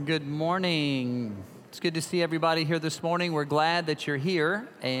Good morning. It's good to see everybody here this morning. We're glad that you're here,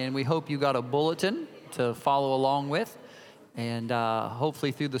 and we hope you got a bulletin to follow along with. And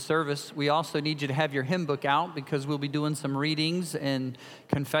hopefully through the service, we also need you to have your hymn book out because we'll be doing some readings and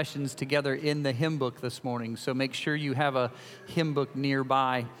confessions together in the hymn book this morning. So make sure you have a hymn book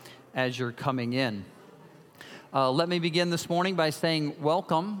nearby as you're coming in. Let me begin this morning by saying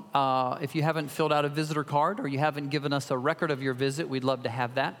welcome. If you haven't filled out a visitor card or you haven't given us a record of your visit, we'd love to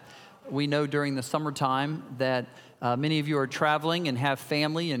have that. We know during the summertime that many of you are traveling and have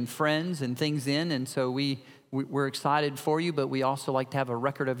family and friends and things in, and so we're excited for you, but we also like to have a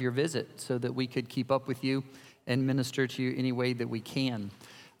record of your visit so that we could keep up with you and minister to you any way that we can.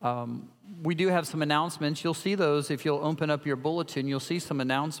 We do have some announcements. You'll see those if you'll open up your bulletin. You'll see some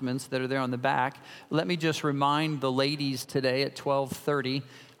announcements that are there on the back. Let me just remind the ladies today at 12:30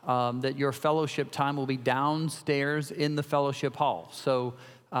 that your fellowship time will be downstairs in the fellowship hall. So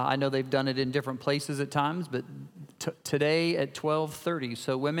I know they've done it in different places at times, but today at 12:30.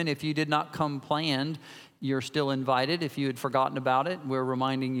 So women, if you did not come planned, you're still invited. If you had forgotten about it, we're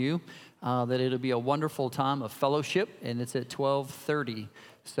reminding you that it'll be a wonderful time of fellowship, and it's at 12:30.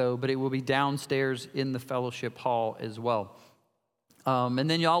 So, but it will be downstairs in the fellowship hall as well. And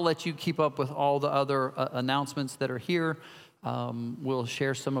then I'll let you keep up with all the other announcements that are here. We'll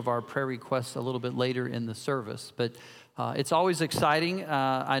share some of our prayer requests a little bit later in the service. But it's always exciting.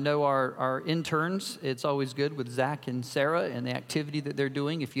 I know our interns, it's always good with Zach and Sarah and the activity that they're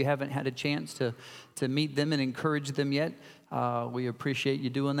doing. If you haven't had a chance to meet them and encourage them yet, we appreciate you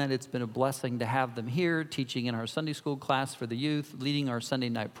doing that. It's been a blessing to have them here, teaching in our Sunday school class for the youth, leading our Sunday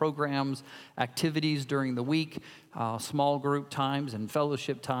night programs, activities during the week, small group times and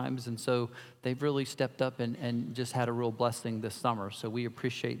fellowship times. And so they've really stepped up and just had a real blessing this summer. So we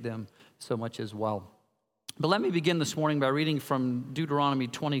appreciate them so much as well. But let me begin this morning by reading from Deuteronomy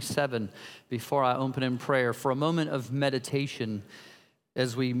 27 before I open in prayer for a moment of meditation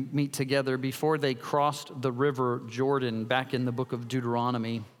as we meet together. Before they crossed the river Jordan, back in the book of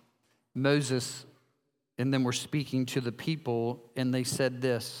Deuteronomy, Moses and them were speaking to the people, and they said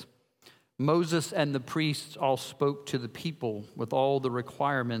this: Moses and the priests all spoke to the people with all the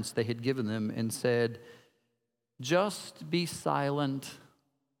requirements they had given them and said, "Just be silent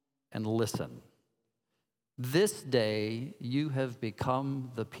and listen. This day you have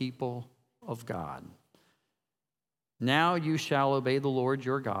become the people of God. Now you shall obey the Lord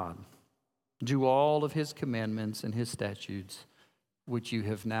your God. Do all of his commandments and his statutes, which you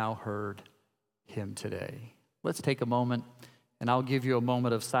have now heard him today." Let's take a moment, and I'll give you a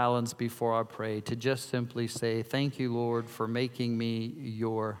moment of silence before I pray to just simply say, "Thank you, Lord, for making me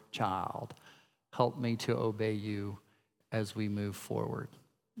your child. Help me to obey you as we move forward."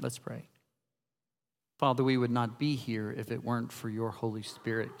 Let's pray. Father, we would not be here if it weren't for your Holy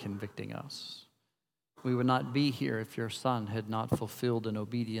Spirit convicting us. We would not be here if your Son had not fulfilled in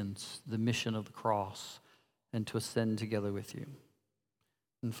obedience the mission of the cross and to ascend together with you.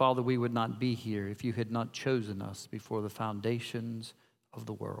 And Father, we would not be here if you had not chosen us before the foundations of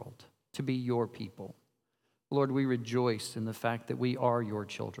the world to be your people. Lord, we rejoice in the fact that we are your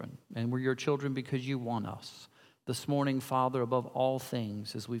children, and we're your children because you want us. This morning, Father, above all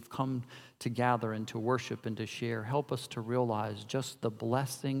things, as we've come to gather and to worship and to share, help us to realize just the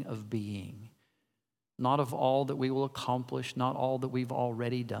blessing of being. Not of all that we will accomplish, not all that we've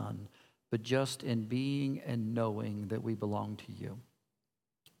already done, but just in being and knowing that we belong to you.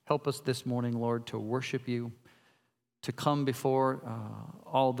 Help us this morning, Lord, to worship you, to come before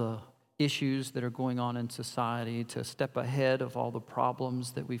all the issues that are going on in society, to step ahead of all the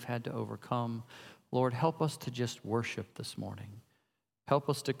problems that we've had to overcome. Lord, help us to just worship this morning. Help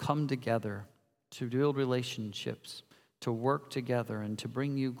us to come together, to build relationships, to work together, and to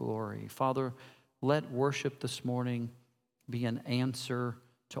bring you glory. Father, let worship this morning be an answer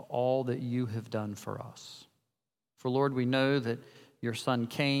to all that you have done for us. For Lord, we know that your Son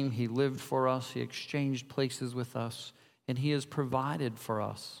came, he lived for us, he exchanged places with us, and he has provided for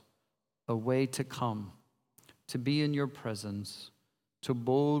us a way to come, to be in your presence, to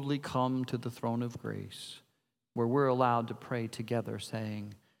boldly come to the throne of grace, where we're allowed to pray together,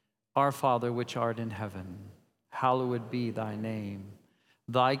 saying, "Our Father which art in heaven, hallowed be thy name.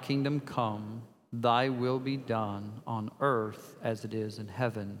 Thy kingdom come, thy will be done on earth as it is in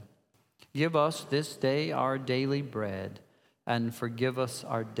heaven. Give us this day our daily bread, and forgive us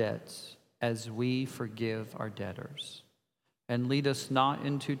our debts as we forgive our debtors. And lead us not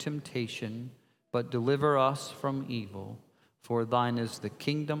into temptation, but deliver us from evil. For thine is the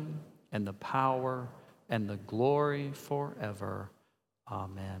kingdom and the power and the glory forever.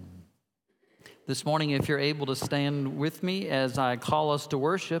 Amen." This morning, if you're able to stand with me as I call us to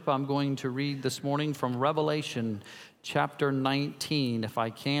worship, I'm going to read this morning from Revelation chapter 19. If I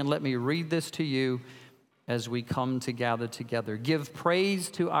can, let me read this to you as we come to gather together. Give praise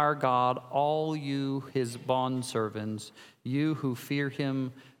to our God, all you his bondservants, you who fear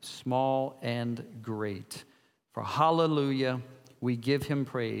him, small and great. For hallelujah, we give him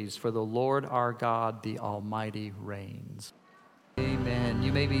praise, for the Lord our God, the Almighty, reigns. Amen.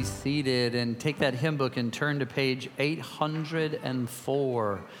 You may be seated and take that hymn book and turn to page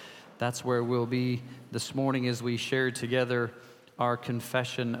 804. That's where we'll be this morning as we share together our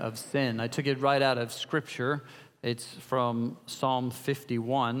confession of sin. I took it right out of Scripture. It's from Psalm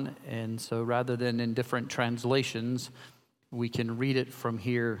 51, and so rather than in different translations, we can read it from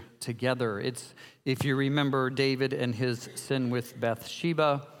here together. It's, if you remember David and his sin with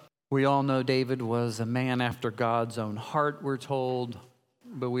Bathsheba, we all know David was a man after God's own heart, we're told,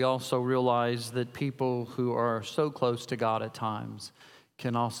 but we also realize that people who are so close to God at times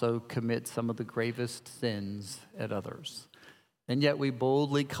can also commit some of the gravest sins at others. And yet we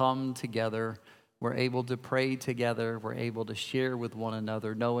boldly come together. We're able to pray together. We're able to share with one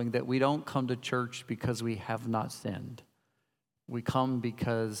another, knowing that we don't come to church because we have not sinned. We come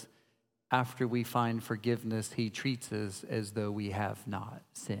because after we find forgiveness, he treats us as though we have not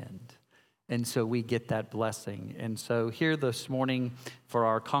sinned. And so we get that blessing. And so here this morning for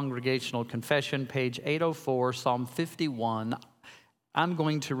our congregational confession, page 804, Psalm 51, I'm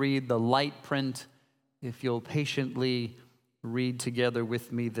going to read the light print. If you'll patiently read together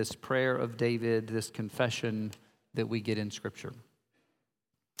with me this prayer of David, this confession that we get in Scripture.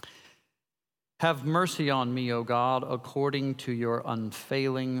 Have mercy on me, O God, according to your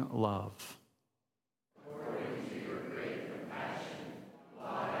unfailing love. According to your great compassion,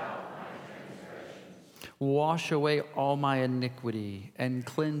 blot out my transgressions. Wash away all my iniquity and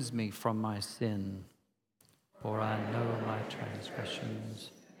cleanse me from my sin. For I know my transgressions,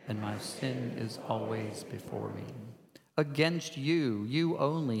 and my sin is always before me. Against you, you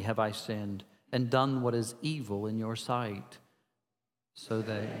only have I sinned and done what is evil in your sight, so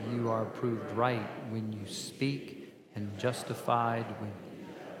that you are proved right when you speak and justified when.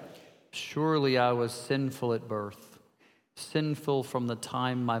 Surely I was sinful at birth, sinful from the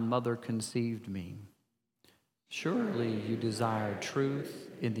time my mother conceived me. Surely you desire truth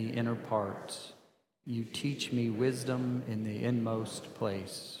in the inner parts. You teach me wisdom in the inmost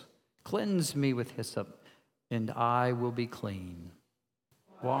place. Cleanse me with hyssop, and I will be clean.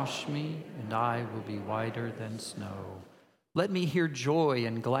 Wash me, and I will be whiter than snow. Let me hear joy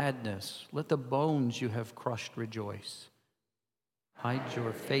and gladness. Let the bones you have crushed rejoice. Hide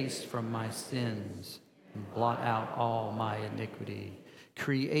your face from my sins and blot out all my iniquity.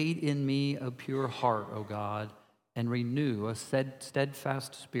 Create in me a pure heart, O God, and renew a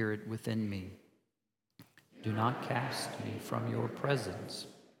steadfast spirit within me. Do not cast me from your presence.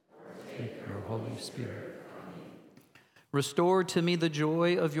 Take your Holy Spirit. Restore to me the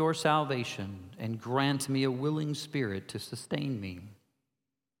joy of your salvation, and grant me a willing spirit to sustain me.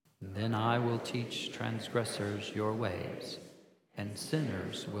 Then I will teach transgressors your ways, and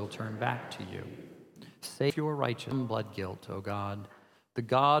sinners will turn back to you. Save your righteous from blood guilt, O God, the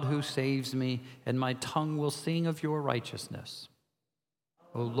God who saves me, and my tongue will sing of your righteousness.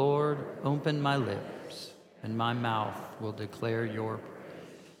 O Lord, open my lips, and my mouth will declare your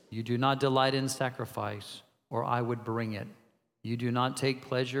praise. You do not delight in sacrifice, or I would bring it. You do not take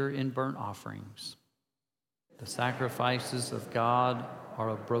pleasure in burnt offerings. The sacrifices of God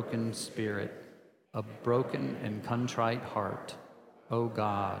are a broken spirit, a broken and contrite heart. O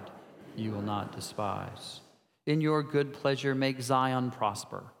God, you will not despise. In your good pleasure, make Zion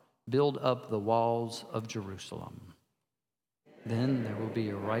prosper. Build up the walls of Jerusalem. Then there will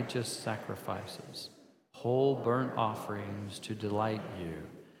be righteous sacrifices, whole burnt offerings to delight you.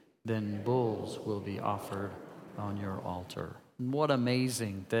 Then bulls will be offered on your altar. What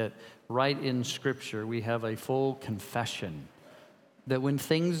amazing that right in Scripture we have a full confession that when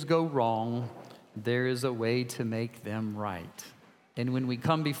things go wrong, there is a way to make them right. And when we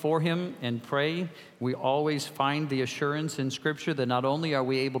come before him and pray, we always find the assurance in Scripture that not only are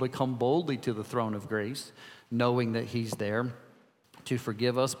we able to come boldly to the throne of grace, knowing that he's there to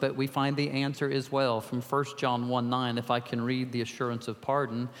forgive us, but we find the answer as well from 1 John 1:9, if I can read the assurance of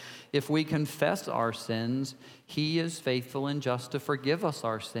pardon. If we confess our sins, he is faithful and just to forgive us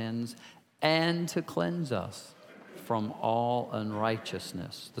our sins and to cleanse us from all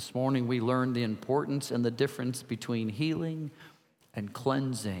unrighteousness. This morning we learned the importance and the difference between healing and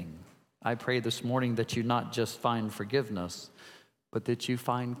cleansing. I pray this morning that you not just find forgiveness, but that you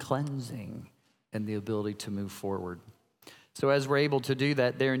find cleansing and the ability to move forward. So as we're able to do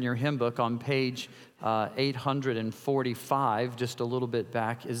that, there in your hymn book on page 845, just a little bit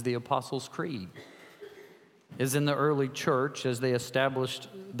back, is the Apostles' Creed. Is in the early church, as they established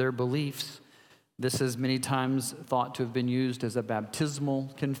their beliefs, this is many times thought to have been used as a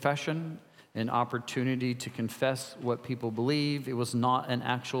baptismal confession, an opportunity to confess what people believe. It was not an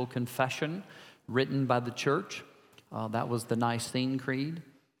actual confession written by the church. That was the Nicene Creed.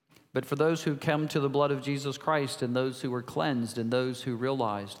 But for those who come to the blood of Jesus Christ, and those who were cleansed, and those who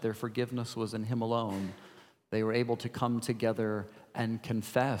realized their forgiveness was in Him alone, they were able to come together and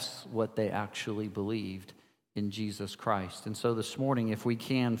confess what they actually believed in Jesus Christ. And so this morning, if we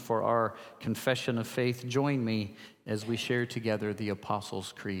can, for our confession of faith, join me as we share together the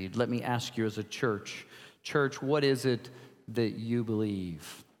Apostles' Creed. Let me ask you as a church, what is it that you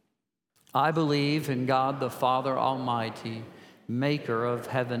believe? I believe in God the Father Almighty, maker of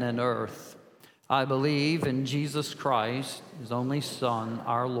heaven and earth. I believe in Jesus Christ, His only Son,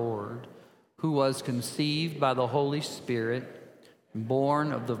 our Lord, who was conceived by the Holy Spirit,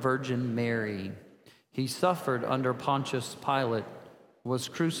 born of the Virgin Mary. He suffered under Pontius Pilate, was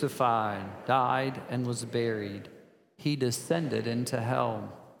crucified, died, and was buried. He descended into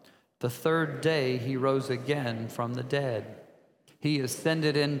hell. The third day He rose again from the dead. He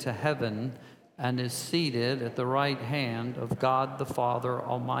ascended into heaven and is seated at the right hand of God the Father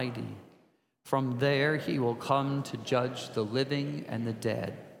Almighty. From there He will come to judge the living and the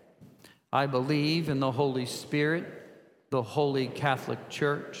dead. I believe in the Holy Spirit, the Holy Catholic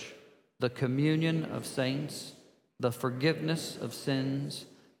Church, the communion of saints, the forgiveness of sins,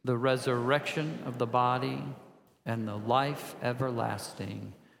 the resurrection of the body, and the life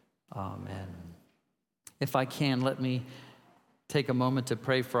everlasting. Amen. If I can, let me take a moment to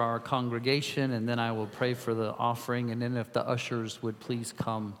pray for our congregation, and then I will pray for the offering, and then if the ushers would please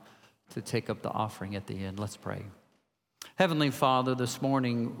come to take up the offering at the end. Let's pray. Heavenly Father, this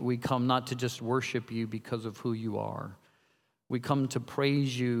morning we come not to just worship You because of who You are. We come to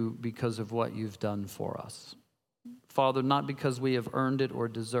praise You because of what You've done for us. Father, not because we have earned it or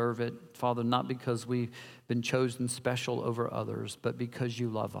deserve it. Father, not because we've been chosen special over others, but because You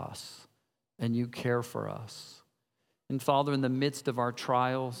love us and You care for us. And Father, in the midst of our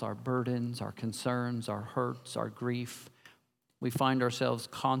trials, our burdens, our concerns, our hurts, our grief, we find ourselves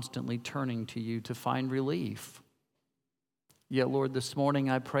constantly turning to You to find relief. Yet, Lord, this morning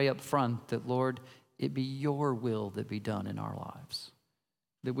I pray up front that, Lord, it be Your will that be done in our lives,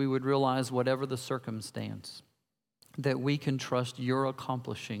 that we would realize whatever the circumstance, that we can trust You're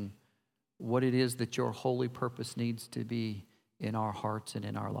accomplishing what it is that Your holy purpose needs to be in our hearts and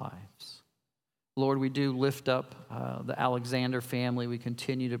in our lives. Lord, we do lift up the Alexander family. We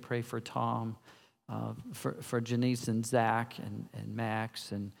continue to pray for Tom, for Janice and Zach and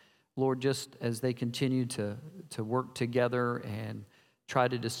Max. And Lord, just as they continue to work together and try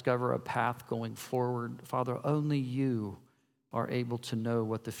to discover a path going forward, Father, only You are able to know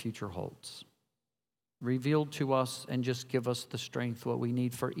what the future holds. Reveal to us and just give us the strength, what we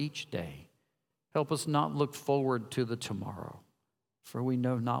need for each day. Help us not look forward to the tomorrow, for we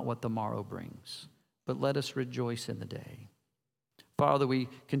know not what the morrow brings, but let us rejoice in the day. Father, we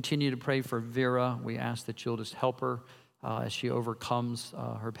continue to pray for Vera. We ask that You'll just help her as she overcomes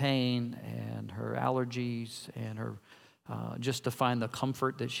her pain and her allergies and her just to find the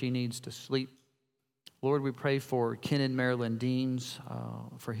comfort that she needs to sleep. Lord, we pray for Ken and Marilyn Deans,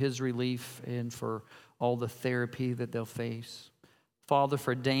 for his relief and for all the therapy that they'll face. Father,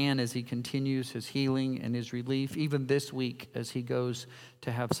 for Dan as he continues his healing and his relief, even this week as he goes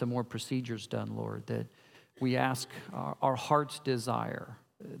to have some more procedures done, Lord, that we ask our heart's desire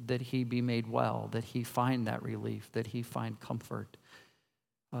that he be made well, that he find that relief, that he find comfort.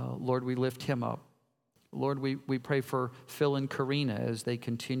 Lord, we lift him up. Lord, we pray for Phil and Karina as they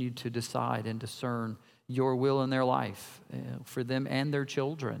continue to decide and discern Your will in their life, for them and their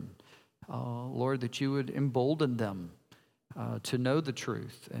children. Lord, that You would embolden them to know the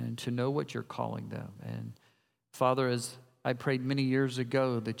truth and to know what You're calling them. And Father, as I prayed many years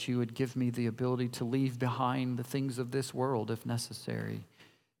ago that You would give me the ability to leave behind the things of this world if necessary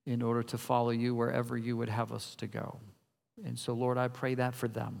in order to follow You wherever You would have us to go. And so, Lord, I pray that for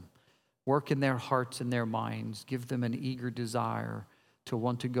them. Work in their hearts and their minds. Give them an eager desire to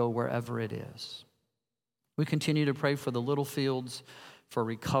want to go wherever it is. We continue to pray for the Littlefields, for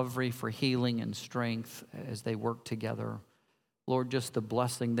recovery, for healing and strength as they work together. Lord, just the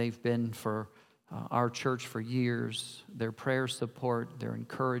blessing they've been for our church for years, their prayer support, their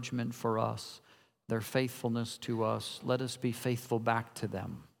encouragement for us, their faithfulness to us. Let us be faithful back to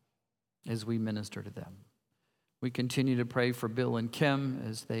them as we minister to them. We continue to pray for Bill and Kim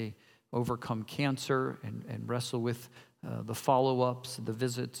as they overcome cancer and wrestle with the follow-ups, the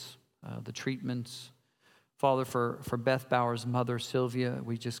visits, the treatments. Father, for Beth Bauer's mother, Sylvia,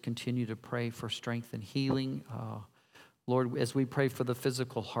 we just continue to pray for strength and healing. Lord, as we pray for the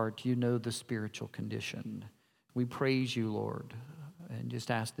physical heart, you know the spiritual condition. We praise you, Lord, and just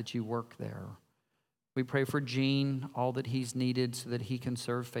ask that you work there. We pray for Gene, all that he's needed so that he can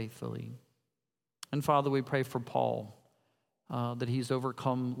serve faithfully. And Father, we pray for Paul, that he's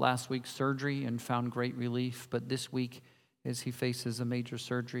overcome last week's surgery and found great relief, but this week, as he faces a major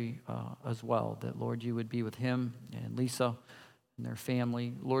surgery as well, that, Lord, you would be with him and Lisa and their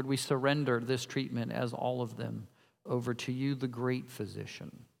family. Lord, we surrender this treatment as all of them over to you, the great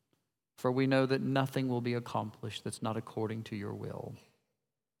physician. For we know that nothing will be accomplished that's not according to your will.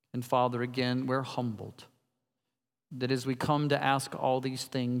 And Father, again, we're humbled that as we come to ask all these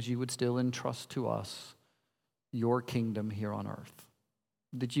things, you would still entrust to us your kingdom here on earth,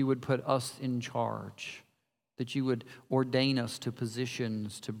 that you would put us in charge, that you would ordain us to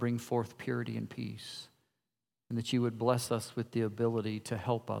positions to bring forth purity and peace, and that you would bless us with the ability to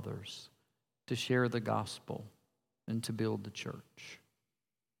help others, to share the gospel, and to build the church.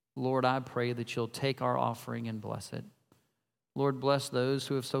 Lord, I pray that you'll take our offering and bless it. Lord, bless those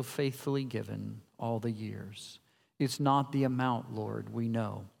who have so faithfully given all the years. It's not the amount, Lord, we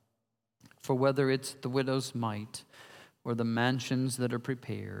know. For whether it's the widow's mite or the mansions that are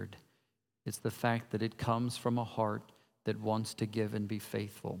prepared, it's the fact that it comes from a heart that wants to give and be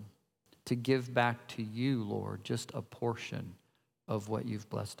faithful, to give back to you, Lord, just a portion of what you've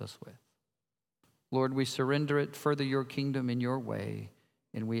blessed us with. Lord, we surrender it, further your kingdom in your way,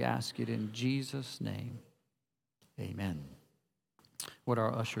 and we ask it in Jesus' name. Amen. Would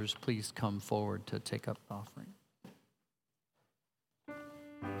our ushers please come forward to take up the offering?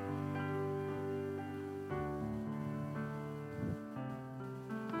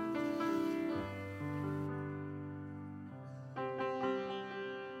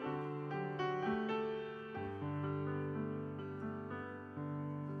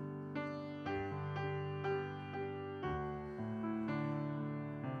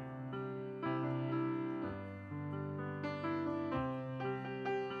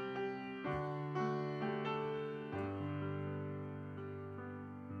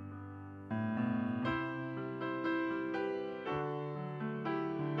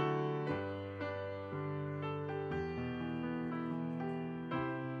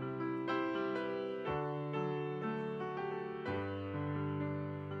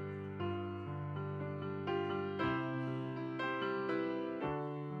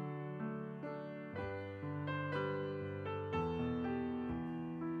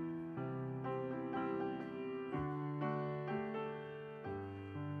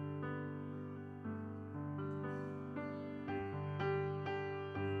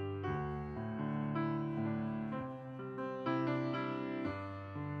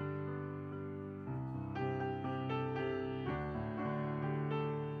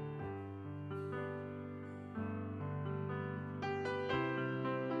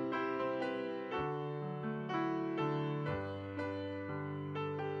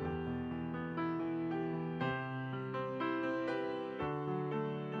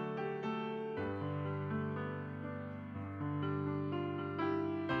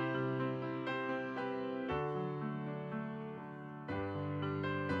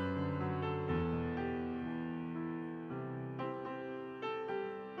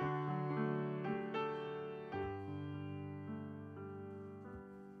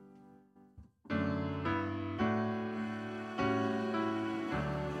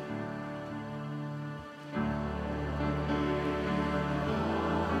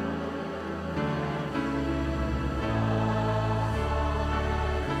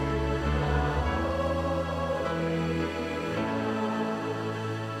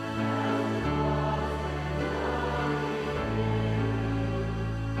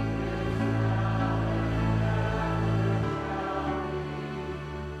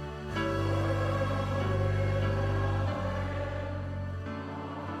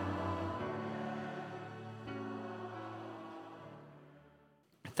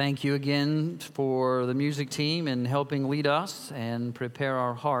 Thank you again for the music team and helping lead us and prepare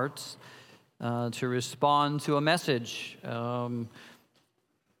our hearts to respond to a message.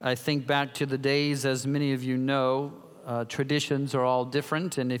 I think back to the days, as many of you know, traditions are all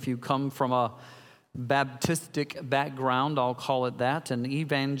different, and if you come from a Baptistic background, I'll call it that, an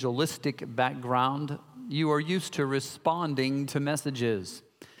evangelistic background, you are used to responding to messages.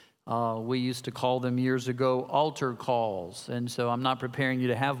 We used to call them years ago altar calls, and so I'm not preparing you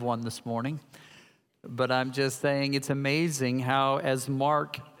to have one this morning, but I'm just saying it's amazing how, as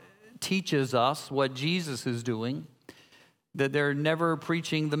Mark teaches us what Jesus is doing, that they're never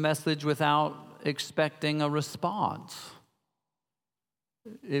preaching the message without expecting a response.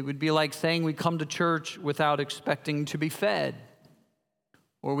 It would be like saying we come to church without expecting to be fed,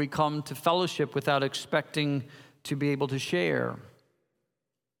 or we come to fellowship without expecting to be able to share.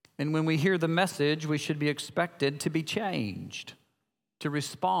 And when we hear the message, we should be expected to be changed, to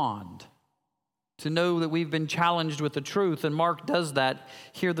respond, to know that we've been challenged with the truth. And Mark does that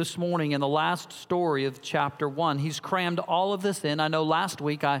here this morning in the last story of chapter 1. He's crammed all of this in. I know last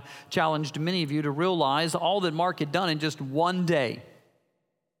week I challenged many of you to realize all that Mark had done in just one day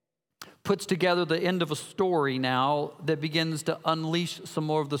puts together the end of a story now that begins to unleash some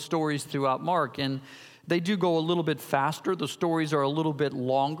more of the stories throughout Mark. And they do go a little bit faster. The stories are a little bit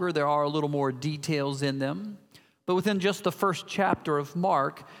longer. There are a little more details in them. But within just the first chapter of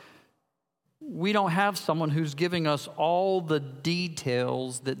Mark, we don't have someone who's giving us all the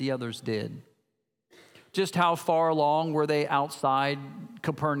details that the others did. Just how far along were they outside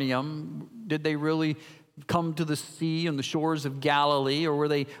Capernaum? Did they really come to the sea and the shores of Galilee, or were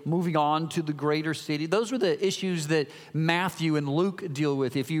they moving on to the greater city? Those were the issues that Matthew and Luke deal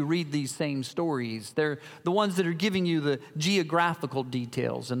with if you read these same stories. They're the ones that are giving you the geographical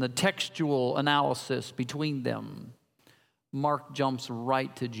details and the textual analysis between them. Mark jumps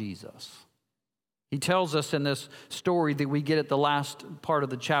right to Jesus. He tells us in this story that we get at the last part of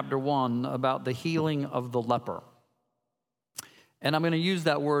the chapter 1 about the healing of the leper. And I'm going to use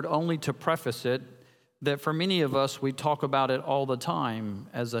that word only to preface it, that for many of us, we talk about it all the time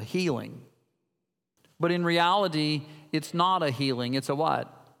as a healing. But in reality, it's not a healing. It's a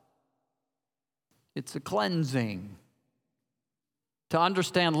what? It's a cleansing. To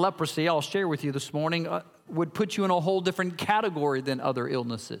understand leprosy, I'll share with you this morning, would put you in a whole different category than other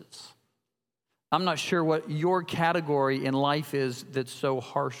illnesses. I'm not sure what your category in life is that's so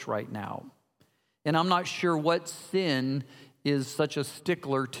harsh right now. And I'm not sure what sin is such a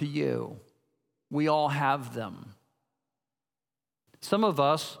stickler to you. We all have them. Some of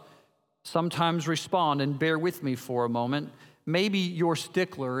us sometimes respond, and bear with me for a moment. Maybe your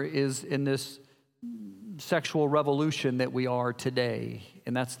stickler is in this sexual revolution that we are today,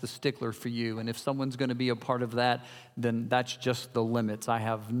 and that's the stickler for you. And if someone's going to be a part of that, then that's just the limits. I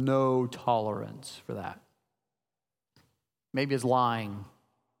have no tolerance for that. Maybe it's lying.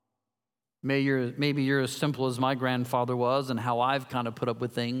 Maybe you're as simple as my grandfather was, and how I've kind of put up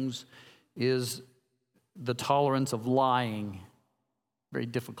with things is the tolerance of lying. Very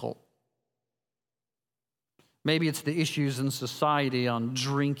difficult. Maybe it's the issues in society on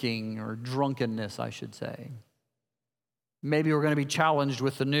drinking or drunkenness, I should say. Maybe we're going to be challenged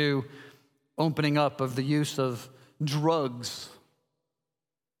with the new opening up of the use of drugs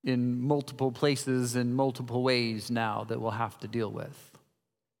in multiple places in multiple ways now that we'll have to deal with.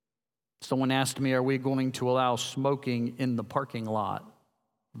 Someone asked me, are we going to allow smoking in the parking lot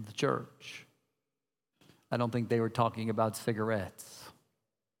of the church? I don't think they were talking about cigarettes.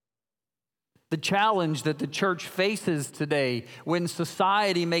 The challenge that the church faces today when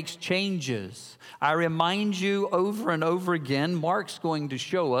society makes changes, I remind you over and over again, Mark's going to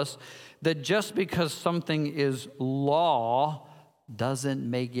show us that just because something is law doesn't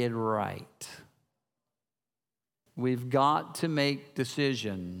make it right. We've got to make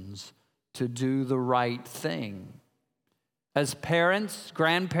decisions to do the right thing. As parents,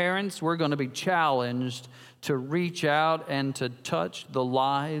 grandparents, we're going to be challenged to reach out and to touch the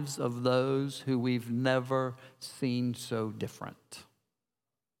lives of those who we've never seen so different.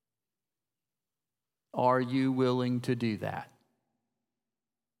 Are you willing to do that?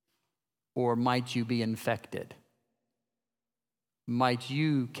 Or might you be infected? Might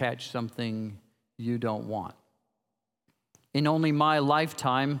you catch something you don't want? In only my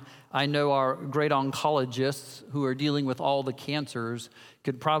lifetime, I know our great oncologists who are dealing with all the cancers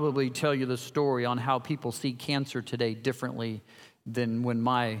could probably tell you the story on how people see cancer today differently than when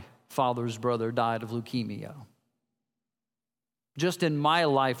my father's brother died of leukemia. Just in my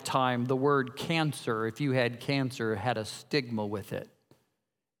lifetime, the word cancer, if you had cancer, had a stigma with it.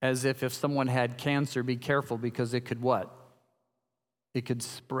 As if someone had cancer, be careful because it could what? It could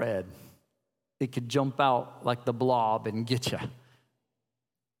spread. It could jump out like the blob and get you.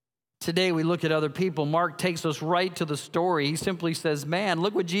 Today we look at other people. Mark takes us right to the story. He simply says, man,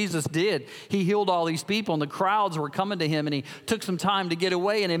 look what Jesus did. He healed all these people and the crowds were coming to him, and he took some time to get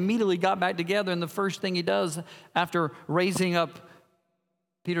away and immediately got back together. And the first thing he does after raising up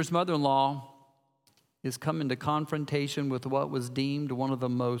Peter's mother-in-law is come into confrontation with what was deemed one of the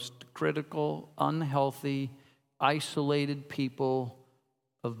most critical, unhealthy, isolated people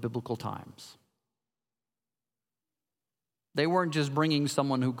of biblical times. They weren't just bringing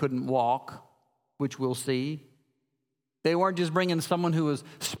someone who couldn't walk, which we'll see. They weren't just bringing someone who was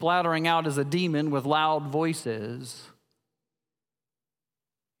splattering out as a demon with loud voices.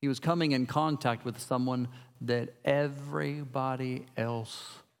 He was coming in contact with someone that everybody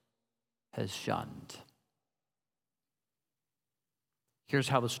else has shunned. Here's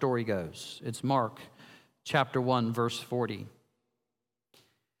how the story goes. It's Mark chapter 1, verse 40.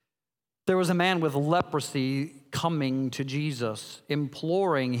 There was a man with leprosy coming to Jesus,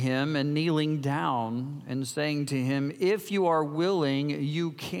 imploring him and kneeling down and saying to him, "If you are willing,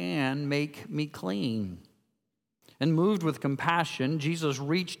 you can make me clean." And moved with compassion, Jesus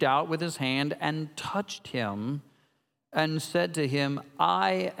reached out with his hand and touched him and said to him,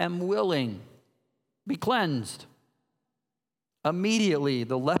 "I am willing, be cleansed." Immediately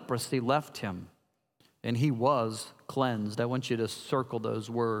the leprosy left him, and he was cleansed. I want you to circle those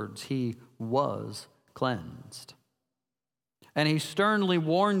words. He was cleansed. And he sternly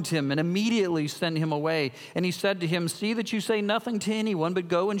warned him and immediately sent him away. And he said to him, "See that you say nothing to anyone, but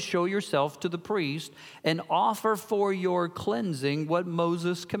go and show yourself to the priest and offer for your cleansing what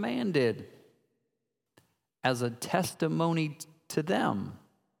Moses commanded as a testimony to them."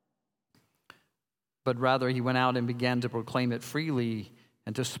 But rather he went out and began to proclaim it freely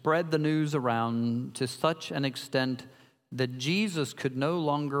and to spread the news around to such an extent that Jesus could no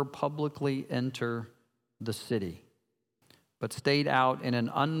longer publicly enter the city, but stayed out in an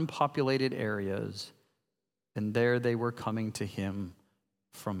unpopulated areas, and there they were coming to him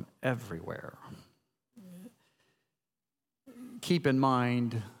from everywhere. Keep in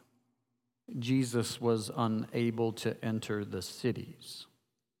mind, Jesus was unable to enter the cities.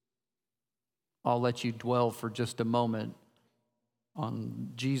 I'll let you dwell for just a moment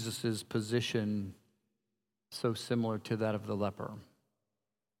on Jesus' position, so similar to that of the leper,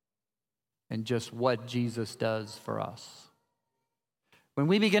 and just what Jesus does for us. When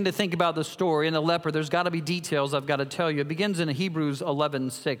we begin to think about the story and the leper, there's got to be details I've got to tell you. It begins in Hebrews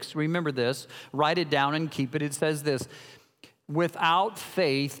 11:6. Remember this, write it down and keep it. It says this: without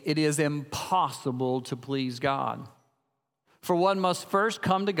faith, it is impossible to please God. For one must first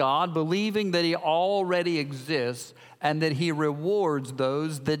come to God, believing that he already exists and that he rewards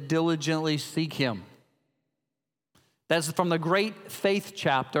those that diligently seek him. That's from the great faith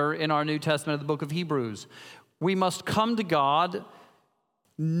chapter in our New Testament of the book of Hebrews. We must come to God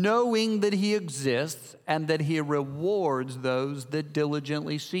knowing that he exists and that he rewards those that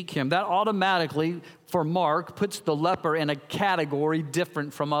diligently seek him. That automatically, for Mark, puts the leper in a category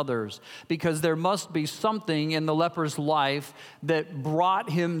different from others, because there must be something in the leper's life that brought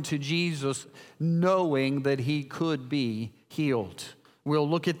him to Jesus knowing that he could be healed. We'll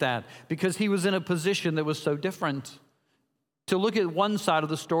look at that because he was in a position that was so different. To look at one side of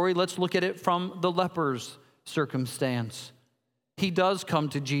the story, let's look at it from the leper's circumstance. He does come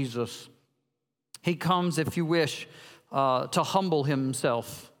to Jesus. He comes, if you wish, to humble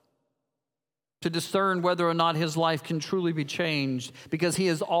himself, to discern whether or not his life can truly be changed, because he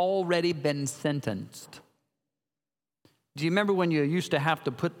has already been sentenced. Do you remember when you used to have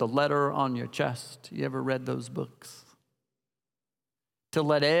to put the letter on your chest? You ever read those books? To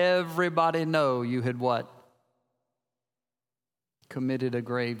let everybody know you had what? Committed a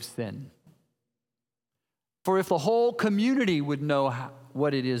grave sin. For if the whole community would know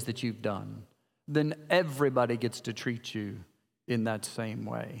what it is that you've done, then everybody gets to treat you in that same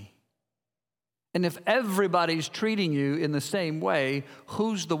way. And if everybody's treating you in the same way,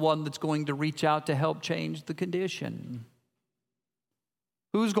 who's the one that's going to reach out to help change the condition?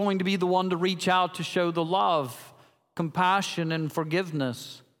 Who's going to be the one to reach out to show the love, compassion, and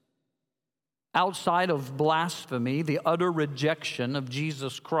forgiveness? Outside of blasphemy, the utter rejection of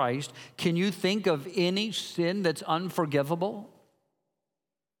Jesus Christ, can you think of any sin that's unforgivable?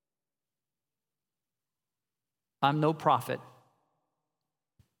 I'm no prophet,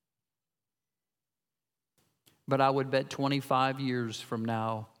 but I would bet 25 years from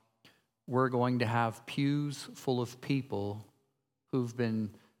now, we're going to have pews full of people who've been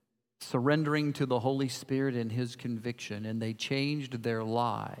surrendering to the Holy Spirit and his conviction, and they changed their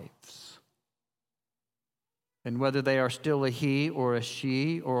lives. And whether they are still a he or a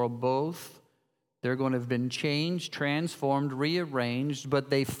she or a both, they're going to have been changed, transformed, rearranged, but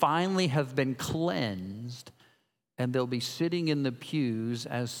they finally have been cleansed, and they'll be sitting in the pews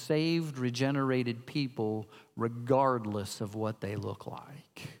as saved, regenerated people, regardless of what they look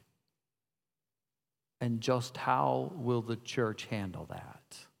like. And just how will the church handle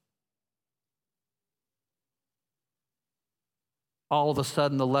that? All of a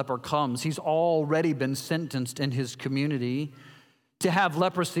sudden, the leper comes. He's already been sentenced in his community To have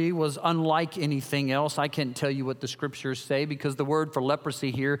leprosy was unlike anything else. I can't tell you what the scriptures say because the word for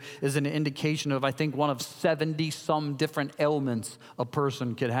leprosy here is an indication of, I think, one of 70 some different ailments a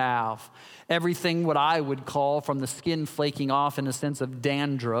person could have. Everything what I would call from the skin flaking off in a sense of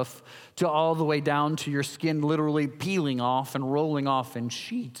dandruff to all the way down to your skin literally peeling off and rolling off in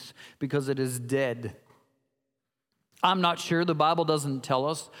sheets because it is dead. I'm not sure, the Bible doesn't tell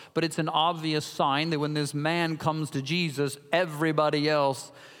us, but it's an obvious sign that when this man comes to Jesus, everybody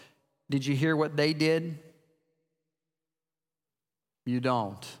else, did you hear what they did? You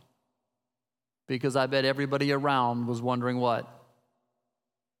don't. Because I bet everybody around was wondering what?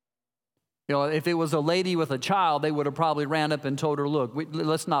 You know, if it was a lady with a child, they would have probably ran up and told her, look,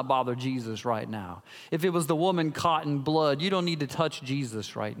 let's not bother Jesus right now. If it was the woman caught in blood, you don't need to touch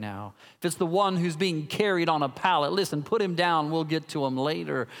Jesus right now. If it's the one who's being carried on a pallet, listen, put him down, we'll get to him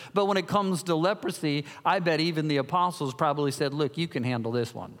later. But when it comes to leprosy, I bet even the apostles probably said, look, you can handle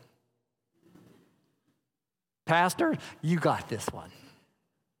this one. Pastor, you got this one.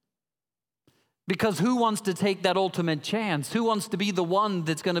 Because who wants to take that ultimate chance? Who wants to be the one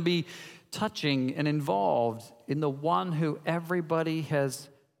that's going to be touching and involved in the one who everybody has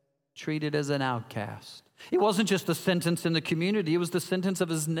treated as an outcast? It wasn't just the sentence in the community, it was the sentence of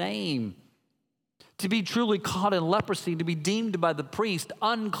his name. To be truly caught in leprosy, to be deemed by the priest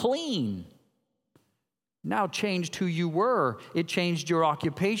unclean, now changed who you were. It changed your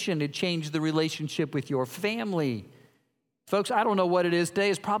occupation. It changed the relationship with your family. Folks, I don't know what it is today.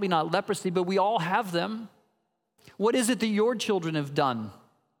 It's probably not leprosy, but we all have them. What is it that your children have done?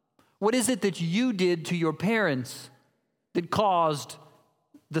 What is it that you did to your parents that caused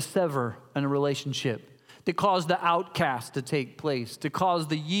the sever in a relationship, that caused the outcast to take place, to cause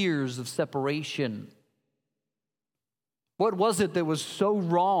the years of separation? What was it that was so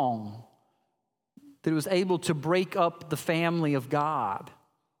wrong that it was able to break up the family of God,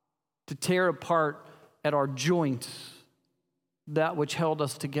 to tear apart at our joints that which held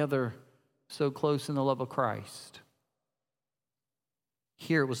us together so close in the love of Christ?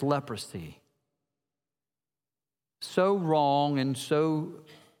 Here it was leprosy. So wrong and so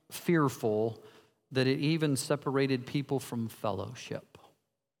fearful that it even separated people from fellowship.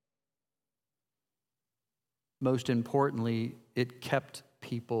 Most importantly, it kept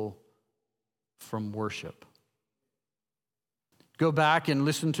people from worship. Go back and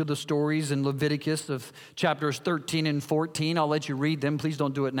listen to the stories in Leviticus of chapters 13 and 14. I'll let you read them. Please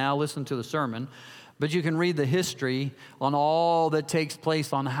don't do it now. Listen to the sermon. But you can read the history on all that takes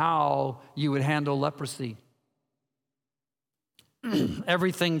place on how you would handle leprosy.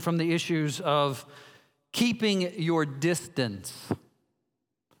 Everything from the issues of keeping your distance.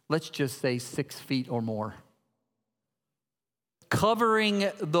 Let's just say 6 feet or more. Covering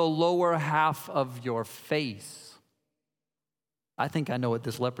the lower half of your face. I think I know what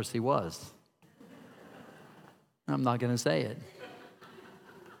this leprosy was. I'm not going to say it.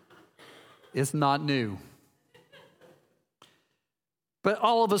 It's not new. But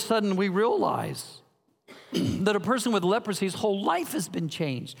all of a sudden we realize that a person with leprosy's whole life has been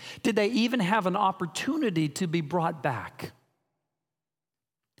changed. Did they even have an opportunity to be brought back?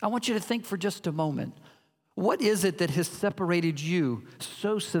 I want you to think for just a moment. What is it that has separated you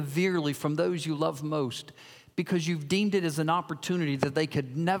so severely from those you love most because you've deemed it as an opportunity that they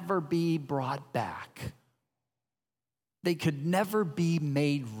could never be brought back? They could never be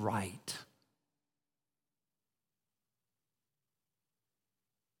made right.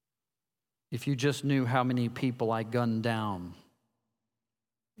 If you just knew how many people I gunned down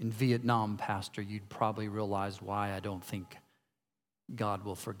in Vietnam, Pastor, you'd probably realize why I don't think God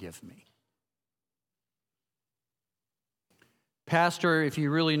will forgive me. Pastor, if you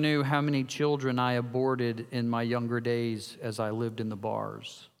really knew how many children I aborted in my younger days as I lived in the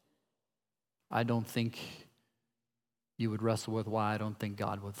bars, I don't think you would wrestle with why I don't think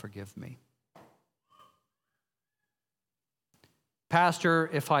God would forgive me. Pastor,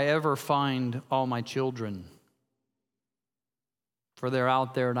 if I ever find all my children, for they're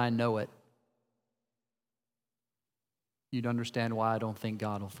out there and I know it, you'd understand why I don't think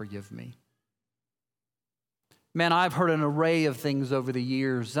God will forgive me. Man, I've heard an array of things over the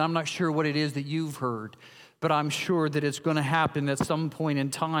years. I'm not sure what it is that you've heard, but I'm sure that it's going to happen at some point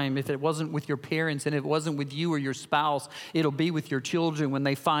in time. If it wasn't with your parents and if it wasn't with you or your spouse, it'll be with your children when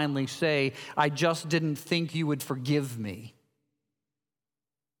they finally say, I just didn't think you would forgive me.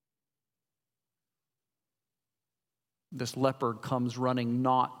 This leper comes running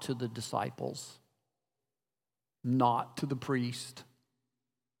not to the disciples, not to the priest,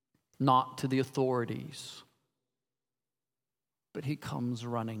 not to the authorities, but he comes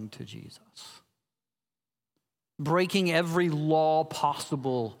running to Jesus. breaking every law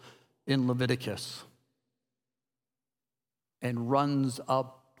possible in Leviticus, and runs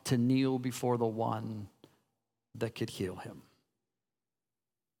up to kneel before the one that could heal him.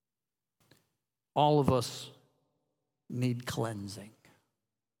 All of us need cleansing.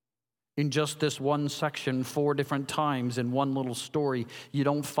 In just this one section, 4 different times in one little story, you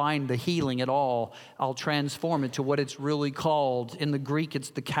don't find the healing at all. I'll transform it to what it's really called. In the Greek, it's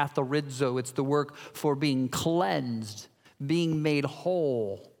the katharizo. It's the work for being cleansed, being made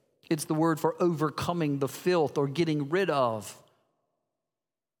whole. It's the word for overcoming the filth or getting rid of.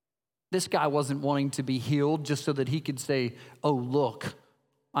 This guy wasn't wanting to be healed just so that he could say, oh, look,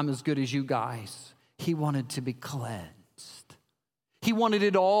 I'm as good as you guys. He wanted to be cleansed. He wanted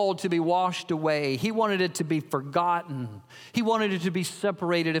it all to be washed away. He wanted it to be forgotten. He wanted it to be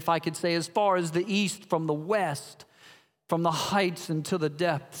separated, if I could say, as far as the east from the west, from the heights into the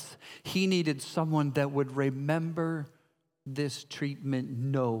depths. He needed someone that would remember this treatment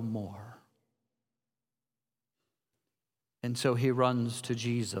no more. And so he runs to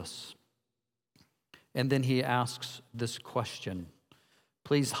Jesus. And then he asks this question.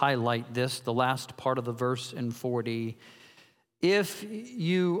 Please highlight this, the last part of the verse in 40. If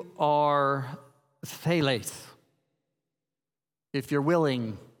you are theles, if you're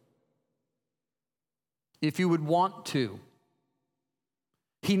willing, if you would want to.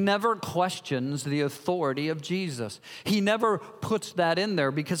 He never questions the authority of Jesus. He never puts that in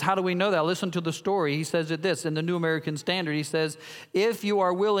there, because how do we know that? Listen to the story. He says it this in the New American Standard. He says, if you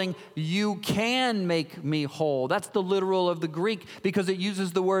are willing, you can make me whole. That's the literal of the Greek, because it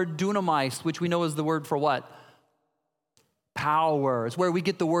uses the word dunamis, which we know is the word for what? Power. It's where we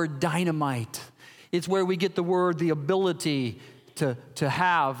get the word dynamite. It's where we get the word, the ability to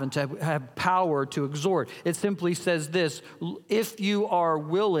have and to have power to exhort. It simply says this: if you are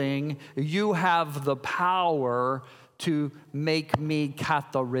willing, you have the power to make me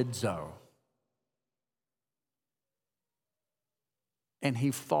katharizo. And he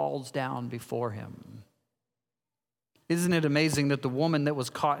falls down before him. Isn't it amazing that the woman that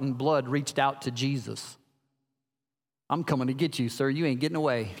was caught in blood reached out to Jesus? I'm coming to get you, sir. You ain't getting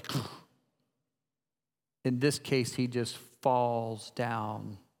away. In this case, he just falls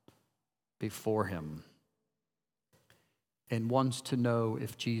down before him and wants to know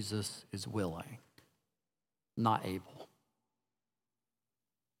if Jesus is willing, not able.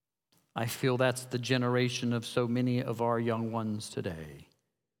 I feel that's the generation of so many of our young ones today,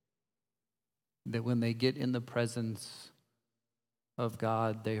 that when they get in the presence of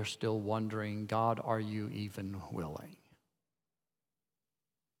God, they are still wondering, God, are you even willing?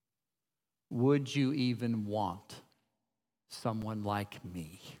 Would you even want someone like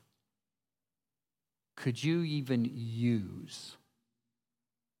me? Could you even use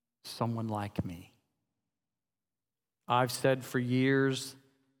someone like me? I've said for years,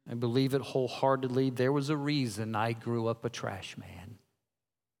 I believe it wholeheartedly, there was a reason I grew up a trash man.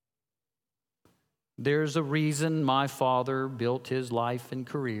 There's a reason my father built his life and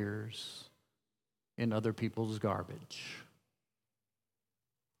careers in other people's garbage.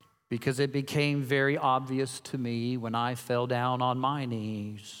 Because it became very obvious to me when I fell down on my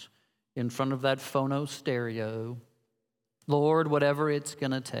knees in front of that phono stereo, Lord, whatever it's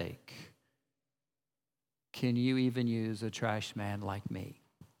going to take, can you even use a trash man like me?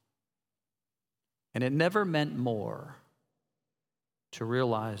 And it never meant more to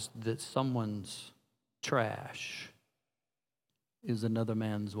realize that someone's trash is another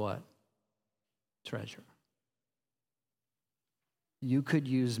man's what? Treasure. You could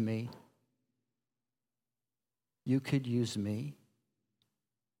use me. You could use me.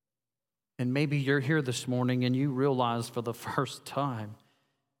 And maybe you're here this morning and you realize for the first time,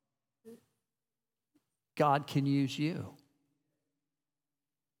 God can use you.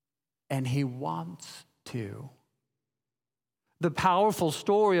 And he wants to. The powerful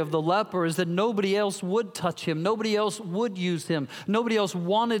story of the leper is that nobody else would touch him. Nobody else would use him. Nobody else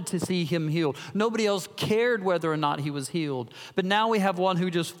wanted to see him healed. Nobody else cared whether or not he was healed. But now we have one who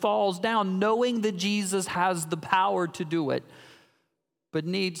just falls down knowing that Jesus has the power to do it, but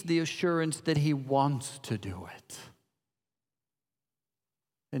needs the assurance that he wants to do it.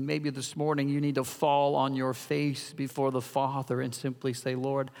 And maybe this morning you need to fall on your face before the Father and simply say,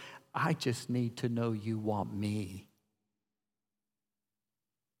 Lord, I just need to know you want me.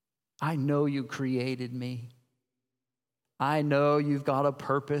 I know you created me. I know you've got a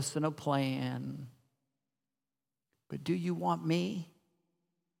purpose and a plan. But do you want me?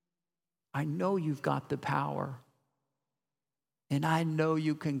 I know you've got the power. And I know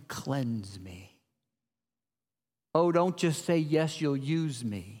you can cleanse me. Oh, don't just say, yes, you'll use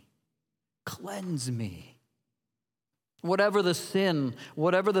me. Cleanse me. Whatever the sin,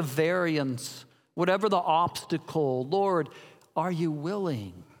 whatever the variance, whatever the obstacle, Lord, are you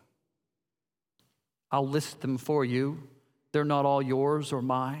willing? I'll list them for you. They're not all yours or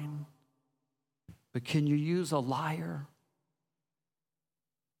mine. But can you use a liar?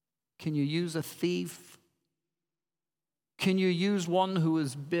 Can you use a thief? Can you use one who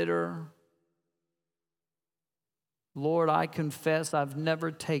is bitter? Lord, I confess I've never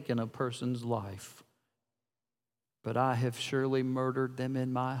taken a person's life, but I have surely murdered them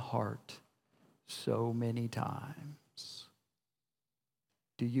in my heart so many times.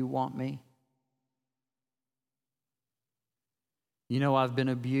 Do you want me? You know, I've been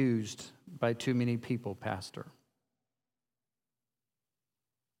abused by too many people, Pastor.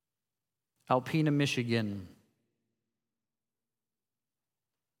 Alpena, Michigan.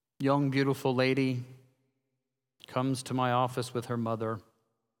 Young, beautiful lady comes to my office with her mother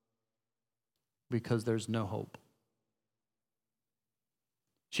because there's no hope.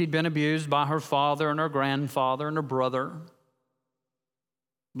 She'd been abused by her father and her grandfather and her brother.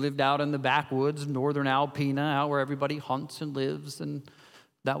 Lived out in the backwoods, northern Alpena, out where everybody hunts and lives, and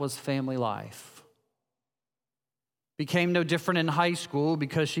that was family life. Became no different in high school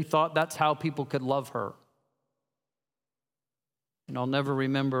because she thought that's how people could love her. And I'll never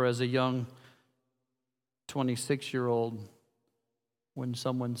remember as a young 26-year-old when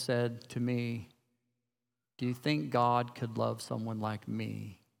someone said to me, "Do you think God could love someone like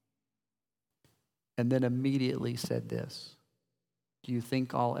me?" And then immediately said this, "Do you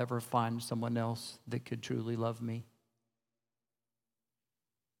think I'll ever find someone else that could truly love me?"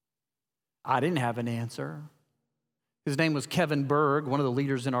 I didn't have an answer. His name was Kevin Berg, one of the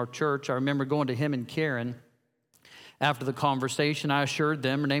leaders in our church. I remember going to him and Karen. After the conversation, I assured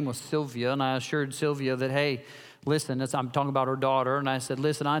them, her name was Sylvia, and I assured Sylvia that, hey, listen, I'm talking about her daughter, and I said,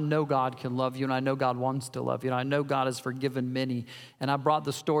 listen, I know God can love you, and I know God wants to love you, and I know God has forgiven many. And I brought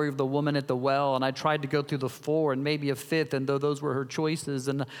the story of the woman at the well, and I tried to go through the 4 and maybe a 5th, and though those were her choices.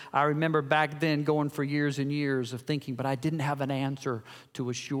 And I remember back then going for years and years of thinking, but I didn't have an answer to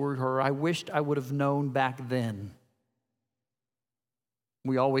assure her. I wished I would have known back then.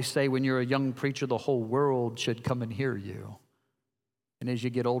 We always say when you're a young preacher, the whole world should come and hear you. And as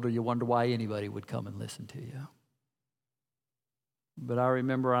you get older, you wonder why anybody would come and listen to you. But I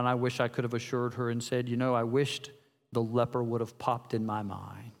remember, and I wish I could have assured her and said, I wished the leper would have popped in my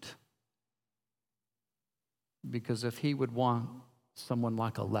mind. Because if he would want someone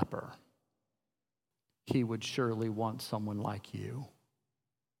like a leper, he would surely want someone like you.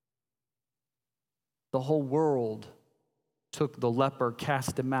 The whole world took the leper,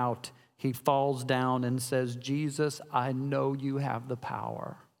 cast him out. He falls down and says, Jesus, I know you have the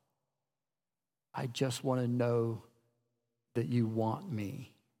power. I just want to know that you want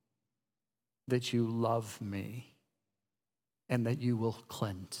me, that you love me, and that you will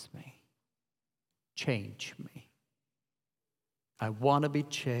cleanse me, change me. I want to be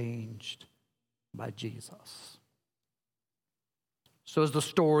changed by Jesus. So as the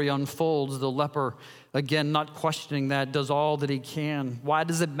story unfolds, the leper, again, not questioning that, does all that he can. Why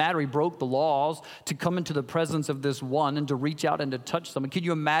does it matter? He broke the laws to come into the presence of this one and to reach out and to touch someone. Can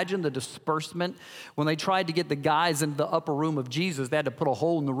you imagine the disbursement? When they tried to get the guys into the upper room of Jesus, they had to put a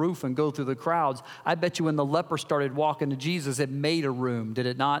hole in the roof and go through the crowds. I bet you when the leper started walking to Jesus, it made a room, did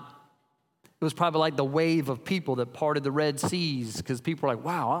it not? It was probably like the wave of people that parted the Red Seas because people were like,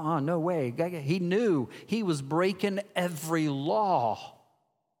 wow, no way. He knew he was breaking every law,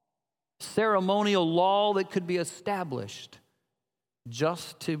 ceremonial law that could be established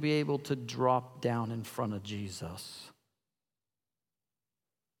just to be able to drop down in front of Jesus.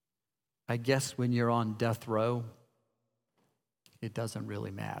 I guess when you're on death row, it doesn't really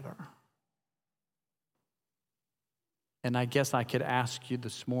matter. And I guess I could ask you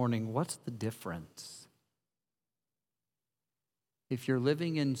this morning, what's the difference? If you're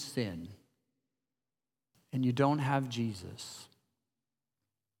living in sin and you don't have Jesus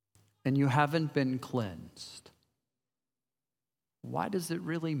and you haven't been cleansed, why does it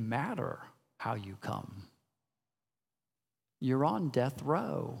really matter how you come? You're on death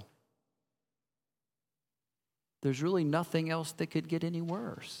row. There's really nothing else that could get any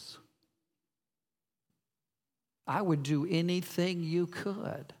worse. I would do anything you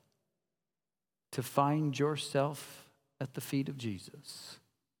could to find yourself at the feet of Jesus,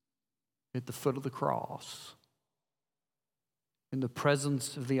 at the foot of the cross, in the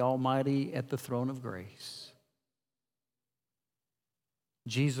presence of the Almighty at the throne of grace.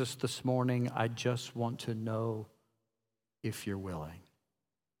 Jesus, this morning, I just want to know if you're willing.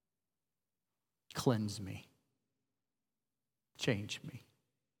 Cleanse me. Change me.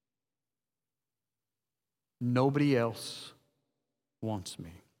 Nobody else wants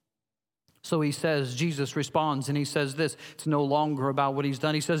me. So he says, Jesus responds, and he says this. It's no longer about what he's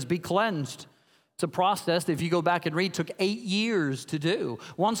done. He says, be cleansed. It's a process that if you go back and read, took 8 years to do.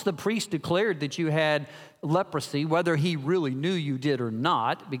 Once the priest declared that you had leprosy, whether he really knew you did or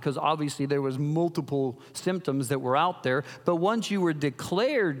not, because obviously there was multiple symptoms that were out there, but once you were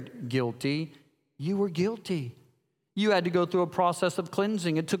declared guilty, you were guilty. You had to go through a process of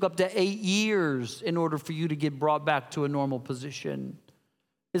cleansing. It took up to 8 years in order for you to get brought back to a normal position.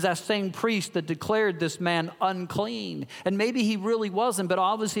 Is that same priest that declared this man unclean. And maybe he really wasn't, but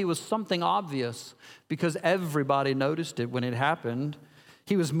obviously it was something obvious because everybody noticed it when it happened.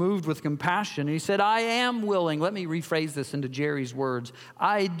 He was moved with compassion. He said, I am willing. Let me rephrase this into Jerry's words.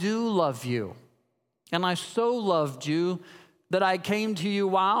 I do love you. And I so loved you that I came to you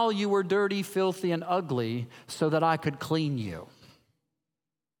while you were dirty, filthy, and ugly so that I could clean you.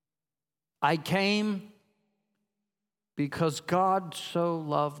 I came because God so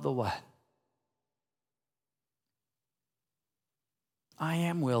loved the what? I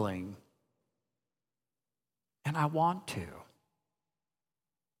am willing, and I want to.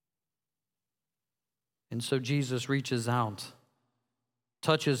 And so Jesus reaches out,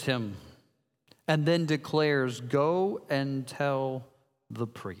 touches him, and then declares, go and tell the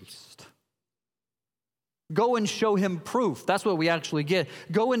priest. Go and show him proof. That's what we actually get.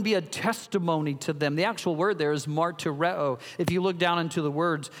 Go and be a testimony to them. The actual word there is martyreo. If you look down into the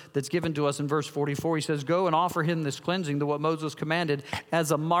words that's given to us in verse 44, he says, go and offer him this cleansing to what Moses commanded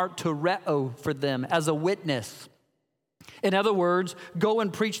as a martyreo for them, as a witness. In other words, go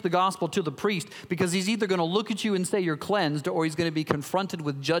and preach the gospel to the priest because he's either going to look at you and say you're cleansed or he's going to be confronted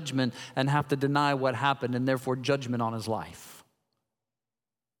with judgment and have to deny what happened and therefore judgment on his life.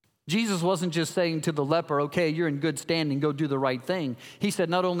 Jesus wasn't just saying to the leper, okay, you're in good standing, go do the right thing. He said,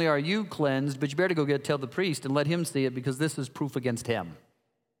 not only are you cleansed, but you better go tell the priest and let him see it because this is proof against him.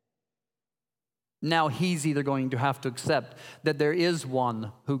 Now he's either going to have to accept that there is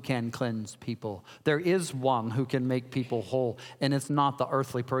one who can cleanse people. There is one who can make people whole, and it's not the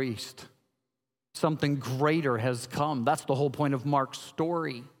earthly priest. Something greater has come. That's the whole point of Mark's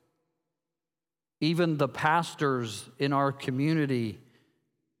story. Even the pastors in our community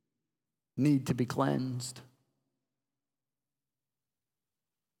need to be cleansed.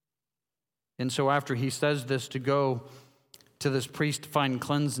 And so after he says this to go to this priest to find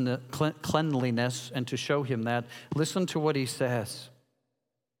cleanliness and to show him that, listen to what he says.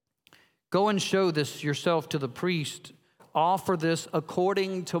 Go and show this yourself to the priest. Offer this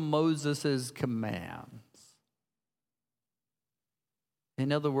according to Moses' commands.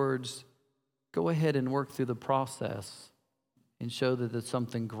 In other words, go ahead and work through the process and show that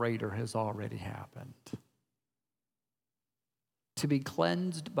something greater has already happened. To be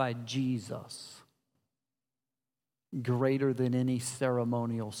cleansed by Jesus, greater than any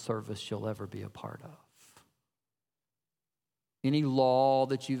ceremonial service you'll ever be a part of. Any law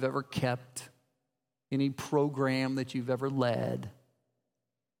that you've ever kept, any program that you've ever led,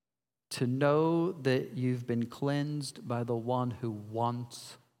 to know that you've been cleansed by the one who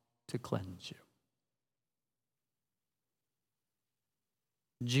wants to cleanse you.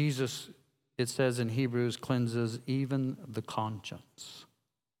 Jesus, it says in Hebrews, cleanses even the conscience.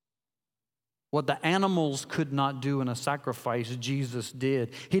 What the animals could not do in a sacrifice, Jesus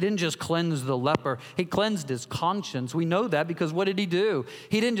did. He didn't just cleanse the leper. He cleansed his conscience. We know that because what did he do?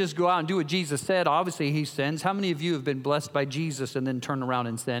 He didn't just go out and do what Jesus said. Obviously, he sins. How many of you have been blessed by Jesus and then turn around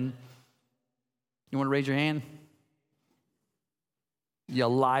and sin? You want to raise your hand? You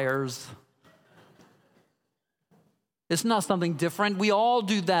liars. It's not something different. We all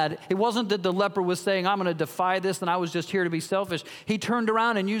do that. It wasn't that the leper was saying, I'm going to defy this and I was just here to be selfish. He turned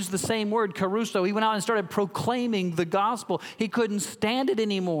around and used the same word, caruso. He went out and started proclaiming the gospel. He couldn't stand it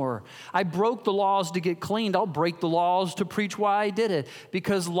anymore. I broke the laws to get cleaned. I'll break the laws to preach why I did it.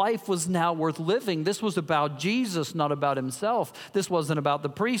 Because life was now worth living. This was about Jesus, not about himself. This wasn't about the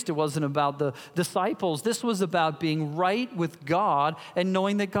priest. It wasn't about the disciples. This was about being right with God and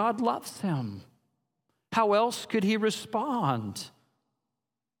knowing that God loves him. How else could he respond?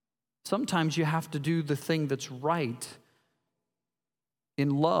 Sometimes you have to do the thing that's right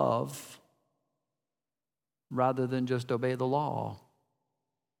in love rather than just obey the law.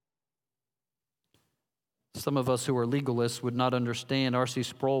 Some of us who are legalists would not understand. R.C.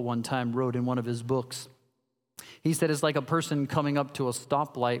 Sproul one time wrote in one of his books, he said it's like a person coming up to a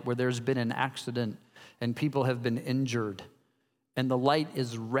stoplight where there's been an accident and people have been injured and the light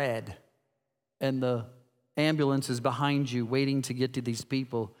is red and the ambulance is behind you waiting to get to these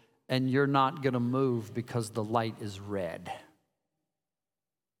people, and you're not going to move because the light is red.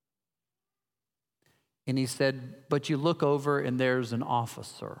 And he said, but you look over and there's an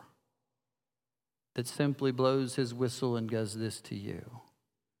officer that simply blows his whistle and does this to you.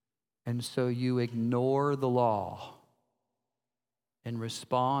 And so you ignore the law and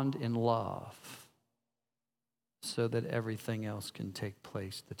respond in love so that everything else can take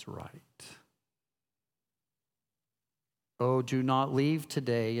place that's right. Oh, do not leave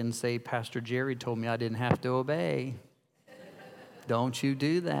today and say, Pastor Jerry told me I didn't have to obey. Don't you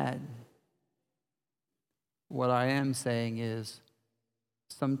do that. What I am saying is,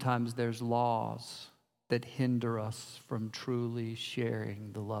 sometimes there's laws that hinder us from truly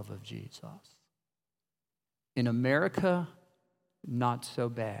sharing the love of Jesus. In America, not so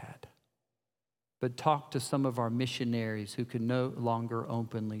bad. But talk to some of our missionaries who can no longer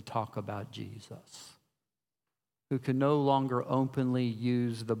openly talk about Jesus, who can no longer openly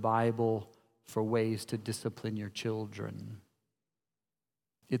use the Bible for ways to discipline your children.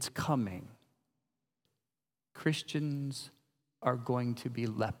 It's coming. Christians are going to be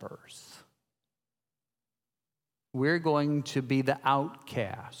lepers. We're going to be the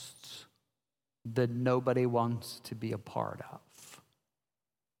outcasts that nobody wants to be a part of.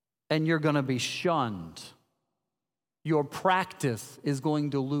 And you're going to be shunned. Your practice is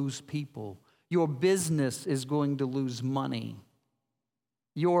going to lose people. Your business is going to lose money.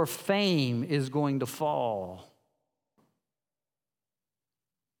 Your fame is going to fall.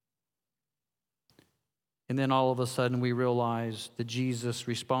 And then all of a sudden we realize that Jesus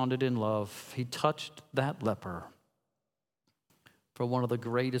responded in love. He touched that leper for one of the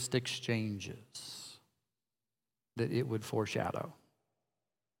greatest exchanges that it would foreshadow.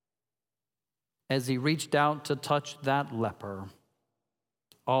 As he reached out to touch that leper,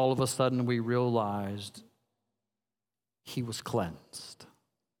 all of a sudden we realized he was cleansed.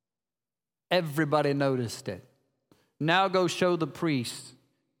 Everybody noticed it. Now go show the priest.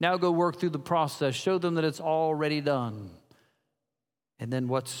 Now go work through the process. Show them that it's already done. And then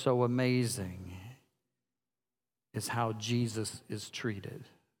what's so amazing is how Jesus is treated.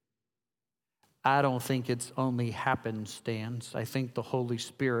 I don't think it's only happenstance. I think the Holy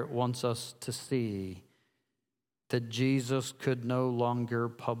Spirit wants us to see that Jesus could no longer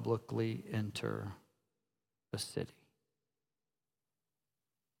publicly enter the city.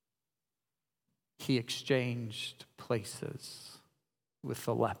 He exchanged places with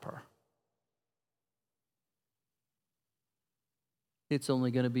the leper. It's only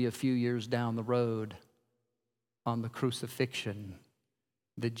going to be a few years down the road on the crucifixion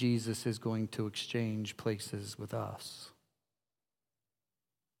that Jesus is going to exchange places with us.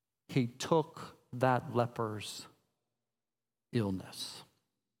 He took that leper's illness,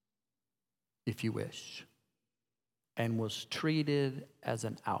 if you wish, and was treated as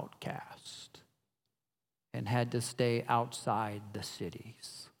an outcast and had to stay outside the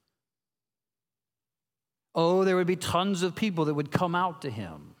cities. Oh, there would be tons of people that would come out to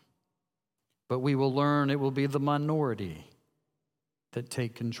him, but we will learn it will be the minority that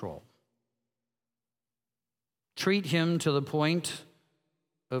take control. Treat him to the point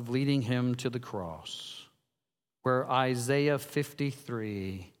of leading him to the cross, where Isaiah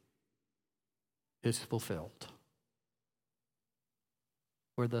 53 is fulfilled,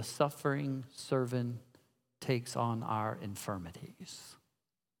 where the suffering servant takes on our infirmities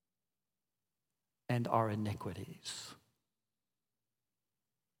and our iniquities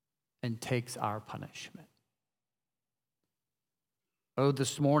and takes our punishment. Oh,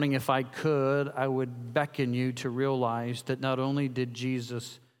 this morning, if I could, I would beckon you to realize that not only did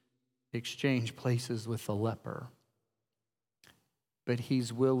Jesus exchange places with the leper, but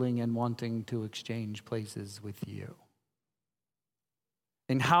he's willing and wanting to exchange places with you.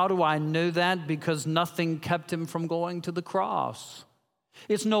 And how do I know that? Because nothing kept him from going to the cross.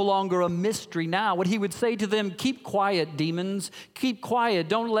 It's no longer a mystery now. What he would say to them, keep quiet, demons. Keep quiet.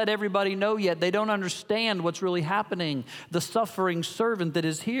 Don't let everybody know yet. They don't understand what's really happening. The suffering servant that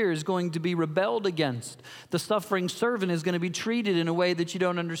is here is going to be rebelled against. The suffering servant is going to be treated in a way that you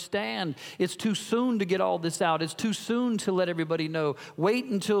don't understand. It's too soon to get all this out. It's too soon to let everybody know. Wait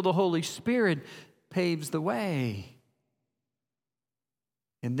until the Holy Spirit paves the way.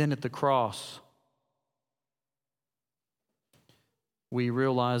 And then at the cross, we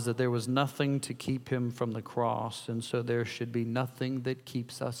realize that there was nothing to keep him from the cross, and so there should be nothing that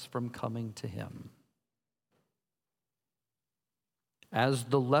keeps us from coming to him. As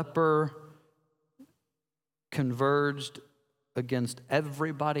the leper converged against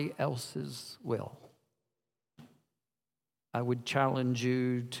everybody else's will, I would challenge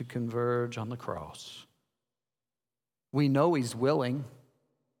you to converge on the cross. We know he's willing.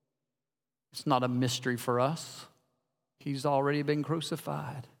 It's not a mystery for us. He's already been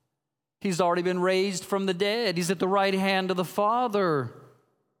crucified. He's already been raised from the dead. He's at the right hand of the Father.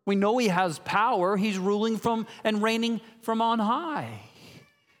 We know he has power. He's ruling from and reigning from on high.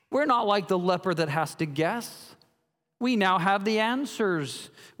 We're not like the leper that has to guess. We now have the answers.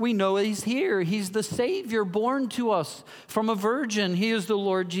 We know he's here. He's the Savior born to us from a virgin. He is the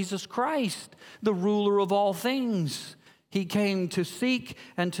Lord Jesus Christ, the ruler of all things. He came to seek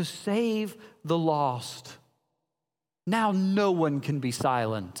and to save the lost. Now no one can be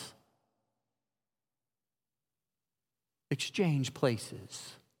silent. Exchange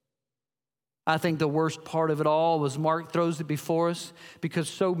places. I think the worst part of it all was Mark throws it before us because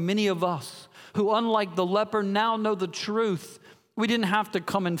so many of us who, unlike the leper, now know the truth. We didn't have to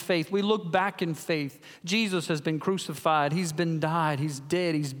come in faith. We look back in faith. Jesus has been crucified. He's been died. He's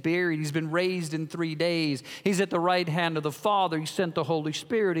dead. He's buried. He's been raised in 3 days. He's at the right hand of the Father. He sent the Holy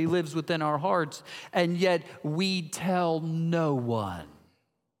Spirit. He lives within our hearts. And yet we tell no one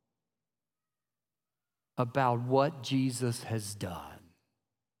about what Jesus has done.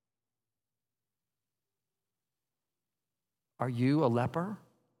 Are you a leper?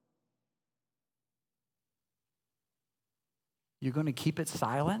 You're going to keep it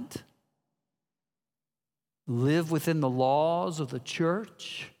silent? Live within the laws of the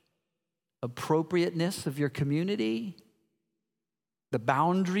church, appropriateness of your community, the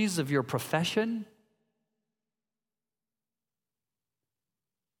boundaries of your profession?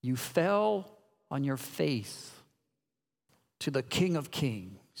 You fell on your face to the King of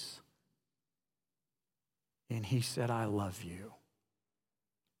Kings. And he said, I love you.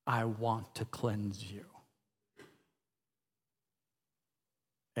 I want to cleanse you.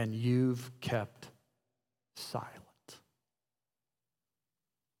 And you've kept silent.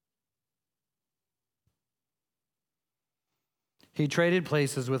 He traded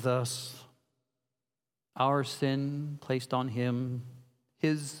places with us. Our sin placed on him,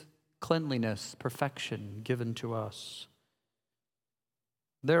 his cleanliness, perfection given to us.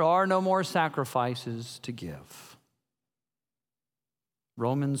 There are no more sacrifices to give.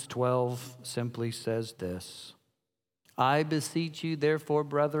 Romans 12 simply says this: I beseech you, therefore,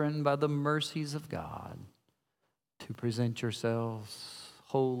 brethren, by the mercies of God, to present yourselves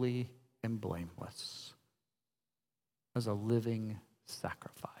holy and blameless as a living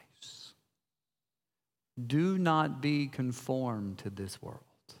sacrifice. Do not be conformed to this world.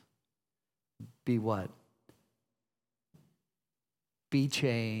 Be what? Be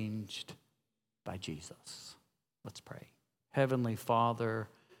changed by Jesus. Let's pray. Heavenly Father,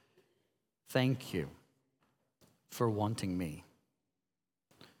 thank you for wanting me.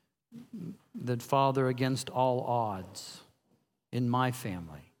 That, Father, against all odds in my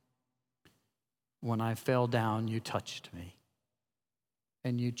family, when I fell down, you touched me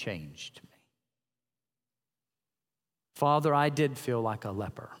and you changed me. Father, I did feel like a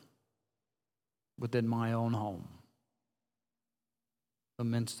leper within my own home,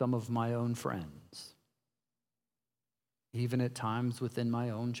 amidst some of my own friends, even at times within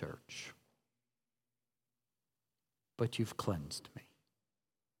my own church. But you've cleansed me.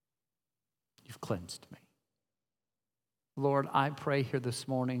 You've cleansed me. Lord, I pray here this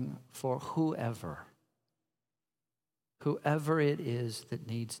morning for whoever it is that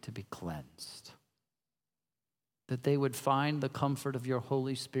needs to be cleansed, that they would find the comfort of your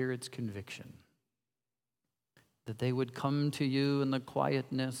Holy Spirit's conviction, that they would come to you in the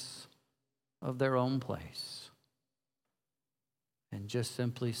quietness of their own place and just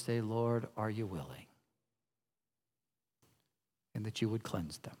simply say, Lord, are you willing? And that you would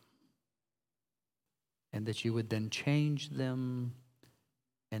cleanse them. And that you would then change them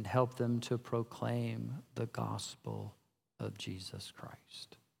and help them to proclaim the gospel of Jesus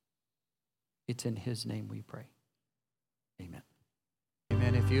Christ. It's in his name we pray. Amen.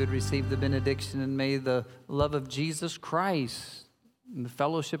 Amen. If you would receive the benediction, and may the love of Jesus Christ and the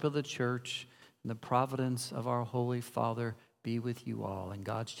fellowship of the church and the providence of our Holy Father be with you all. And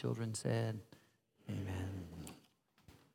God's children said, amen.